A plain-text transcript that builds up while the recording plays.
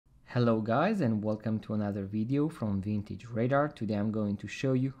Hello guys, and welcome to another video from Vintage Radar. Today I'm going to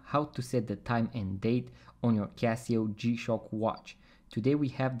show you how to set the time and date on your Casio G Shock watch. Today we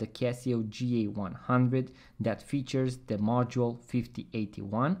have the Casio GA100 that features the module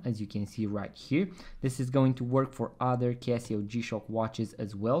 5081, as you can see right here. This is going to work for other Casio G Shock watches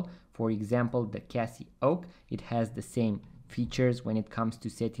as well. For example, the Casio, it has the same features when it comes to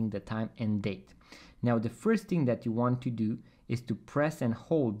setting the time and date. Now the first thing that you want to do is to press and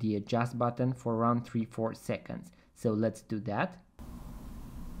hold the adjust button for around 3-4 seconds. So let's do that.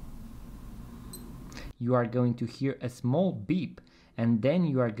 You are going to hear a small beep, and then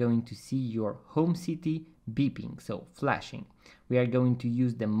you are going to see your home city beeping, so flashing. We are going to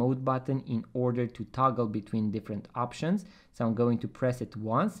use the mode button in order to toggle between different options. So I'm going to press it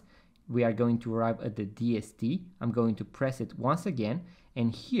once. We are going to arrive at the DST. I'm going to press it once again,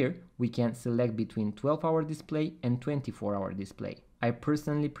 and here we can select between 12-hour display and 24-hour display. I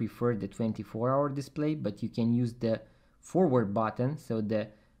personally prefer the 24-hour display, but you can use the forward button, so the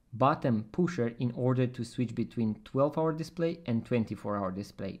button pusher, in order to switch between 12-hour display and 24-hour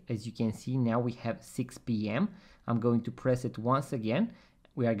display. As you can see, now we have 6 p.m. I'm going to press it once again.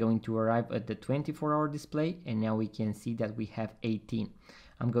 We are going to arrive at the 24-hour display, and now we can see that we have 18.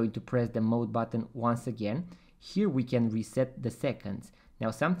 I'm going to press the mode button once again. Here we can reset the seconds. Now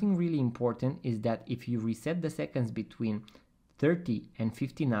something really important is that if you reset the seconds between 30 and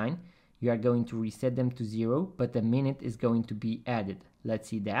 59, you are going to reset them to 0, but a minute is going to be added. Let's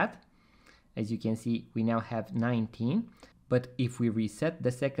see that. As you can see, we now have 19. But if we reset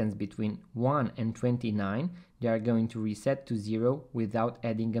the seconds between 1 and 29, they are going to reset to 0 without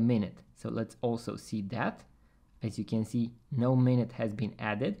adding a minute. So let's also see that. As you can see, no minute has been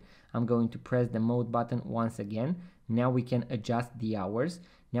added. I'm going to press the mode button once again. Now we can adjust the hours.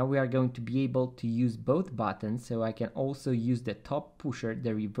 Now we are going to be able to use both buttons, so I can also use the top pusher,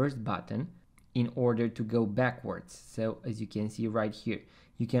 the reverse button, in order to go backwards. So as you can see right here,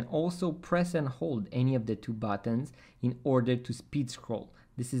 you can also press and hold any of the two buttons in order to speed scroll.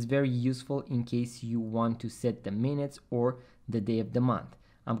 This is very useful in case you want to set the minutes or the day of the month.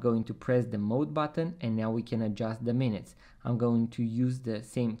 I'm going to press the mode button, and now we can adjust the minutes. I'm going to use the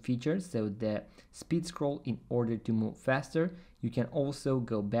same features, so the speed scroll, in order to move faster. You can also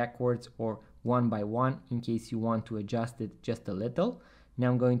go backwards or one by one in case you want to adjust it just a little. Now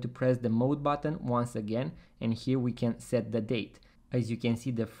I'm going to press the mode button once again, and here we can set the date. As you can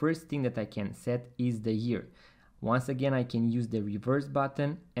see, the first thing that I can set is the year. Once again, I can use the reverse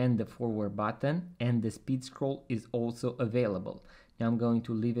button and the forward button, and the speed scroll is also available. Now I'm going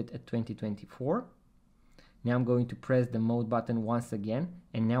to leave it at 2024. Now I'm going to press the mode button once again,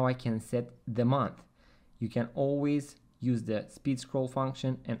 and now I can set the month. You can always use the speed scroll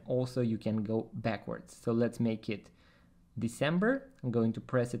function, and also you can go backwards. So let's make it December. I'm going to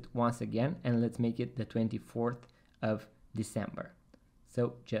press it once again, and let's make it the 24th of December.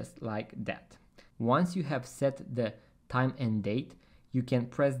 So just like that. Once you have set the time and date, you can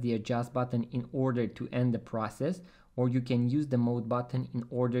press the adjust button in order to end the process, or you can use the mode button in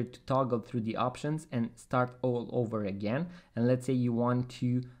order to toggle through the options and start all over again. And let's say you want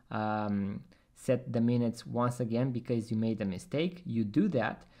to set the minutes once again because you made a mistake. You do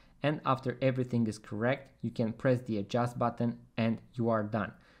that, and after everything is correct, you can press the adjust button and you are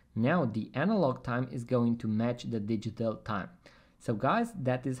done. Now the analog time is going to match the digital time. So guys,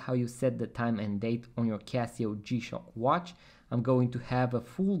 that is how you set the time and date on your Casio G Shock watch. I'm going to have a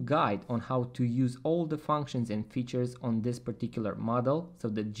full guide on how to use all the functions and features on this particular model, so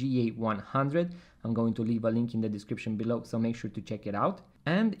the GA100. I'm going to leave a link in the description below, so make sure to check it out.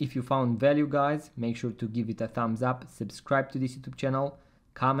 And if you found value, guys, make sure to give it a thumbs up, subscribe to this YouTube channel,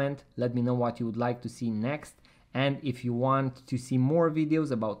 comment, let me know what you would like to see next. And if you want to see more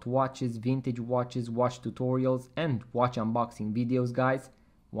videos about watches, vintage watches, watch tutorials, and watch unboxing videos, guys,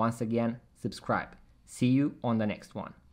 once again, subscribe. See you on the next one.